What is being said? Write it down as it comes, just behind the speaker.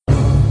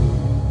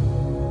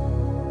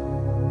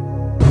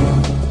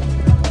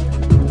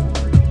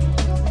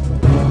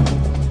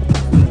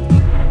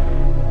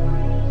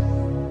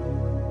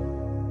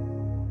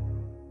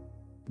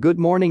Good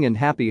morning and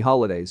happy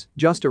holidays.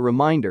 Just a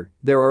reminder,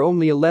 there are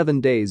only 11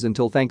 days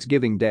until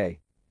Thanksgiving Day.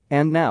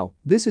 And now,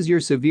 this is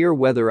your severe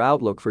weather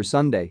outlook for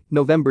Sunday,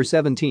 November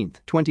 17,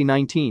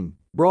 2019,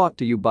 brought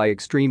to you by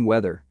Extreme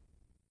Weather.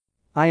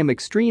 I am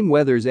Extreme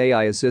Weather's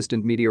AI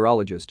assistant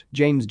meteorologist,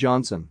 James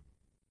Johnson.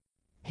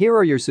 Here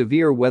are your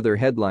severe weather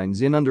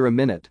headlines in under a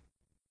minute.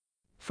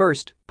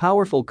 First,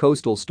 powerful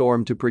coastal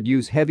storm to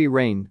produce heavy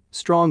rain,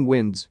 strong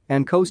winds,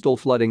 and coastal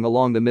flooding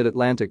along the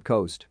mid-Atlantic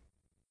coast.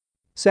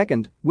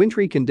 Second,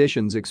 wintry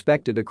conditions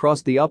expected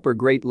across the upper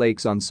Great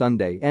Lakes on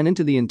Sunday and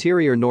into the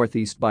interior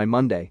Northeast by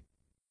Monday.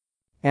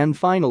 And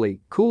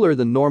finally, cooler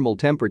than normal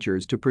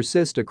temperatures to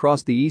persist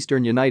across the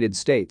eastern United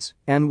States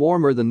and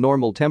warmer than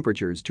normal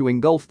temperatures to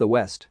engulf the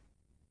West.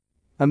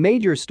 A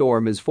major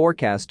storm is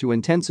forecast to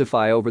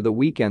intensify over the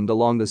weekend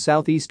along the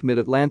southeast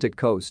mid-Atlantic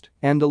coast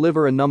and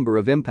deliver a number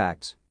of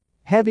impacts.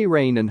 Heavy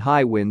rain and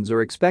high winds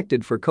are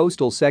expected for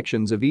coastal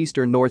sections of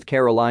eastern North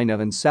Carolina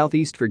and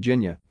southeast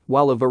Virginia,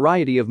 while a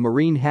variety of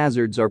marine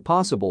hazards are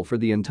possible for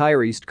the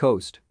entire East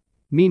Coast.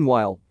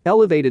 Meanwhile,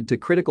 elevated to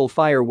critical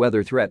fire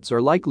weather threats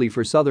are likely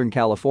for Southern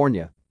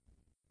California.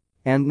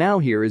 And now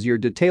here is your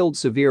detailed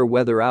severe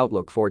weather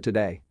outlook for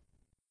today.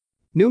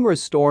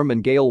 Numerous storm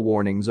and gale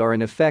warnings are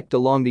in effect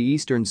along the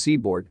eastern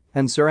seaboard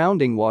and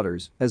surrounding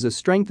waters as a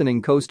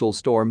strengthening coastal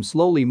storm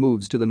slowly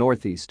moves to the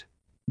northeast.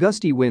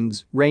 Gusty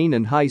winds, rain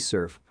and high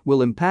surf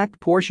will impact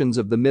portions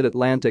of the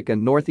mid-Atlantic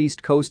and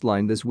northeast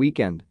coastline this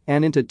weekend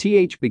and into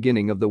the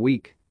beginning of the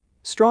week.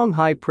 Strong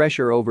high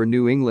pressure over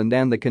New England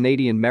and the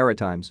Canadian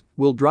Maritimes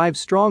will drive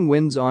strong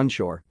winds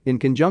onshore in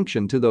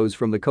conjunction to those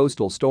from the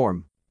coastal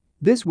storm.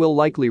 This will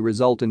likely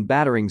result in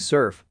battering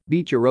surf,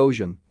 beach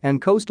erosion,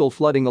 and coastal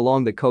flooding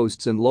along the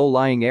coasts and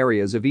low-lying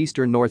areas of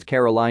eastern North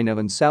Carolina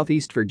and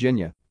southeast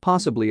Virginia,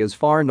 possibly as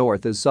far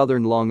north as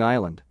southern Long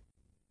Island.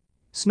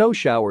 Snow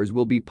showers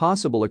will be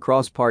possible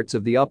across parts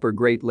of the upper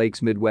Great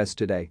Lakes Midwest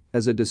today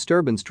as a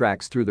disturbance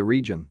tracks through the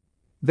region.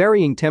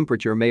 Varying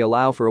temperature may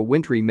allow for a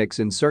wintry mix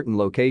in certain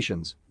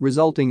locations,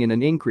 resulting in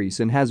an increase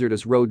in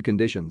hazardous road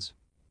conditions.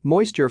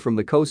 Moisture from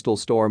the coastal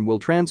storm will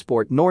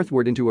transport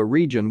northward into a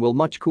region with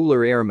much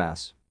cooler air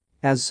mass.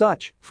 As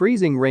such,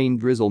 freezing rain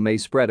drizzle may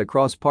spread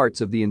across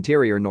parts of the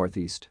interior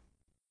Northeast.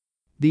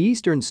 The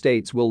eastern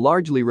states will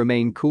largely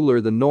remain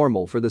cooler than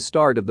normal for the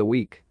start of the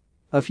week.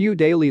 A few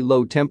daily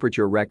low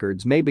temperature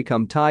records may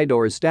become tied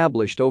or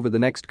established over the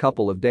next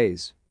couple of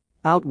days.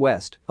 Out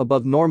west,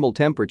 above normal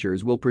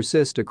temperatures will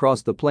persist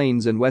across the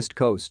plains and west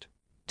coast.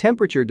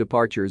 Temperature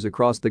departures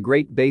across the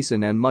Great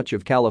Basin and much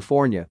of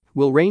California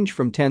will range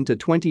from 10 to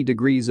 20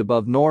 degrees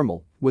above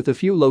normal, with a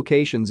few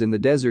locations in the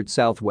desert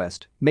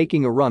southwest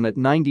making a run at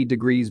 90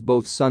 degrees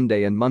both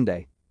Sunday and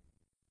Monday.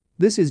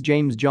 This is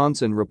James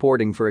Johnson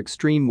reporting for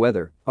Extreme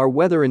Weather. Our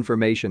weather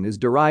information is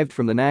derived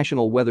from the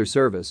National Weather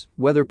Service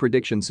Weather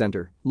Prediction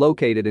Center,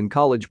 located in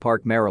College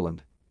Park,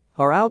 Maryland.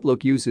 Our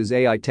outlook uses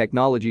AI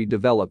technology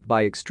developed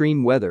by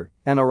Extreme Weather,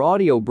 and our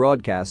audio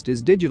broadcast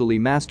is digitally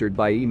mastered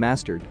by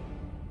eMastered.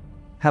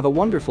 Have a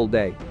wonderful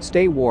day,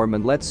 stay warm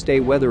and let's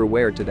stay weather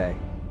aware today.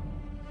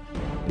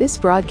 This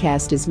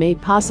broadcast is made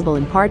possible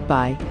in part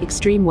by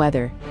Extreme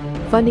Weather.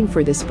 Funding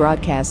for this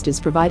broadcast is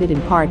provided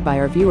in part by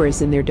our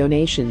viewers and their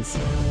donations.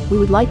 We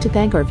would like to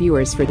thank our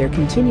viewers for their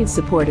continued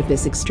support of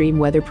this Extreme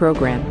Weather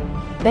program.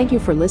 Thank you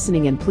for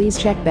listening and please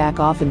check back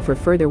often for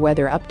further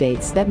weather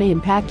updates that may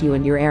impact you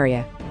and your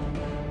area.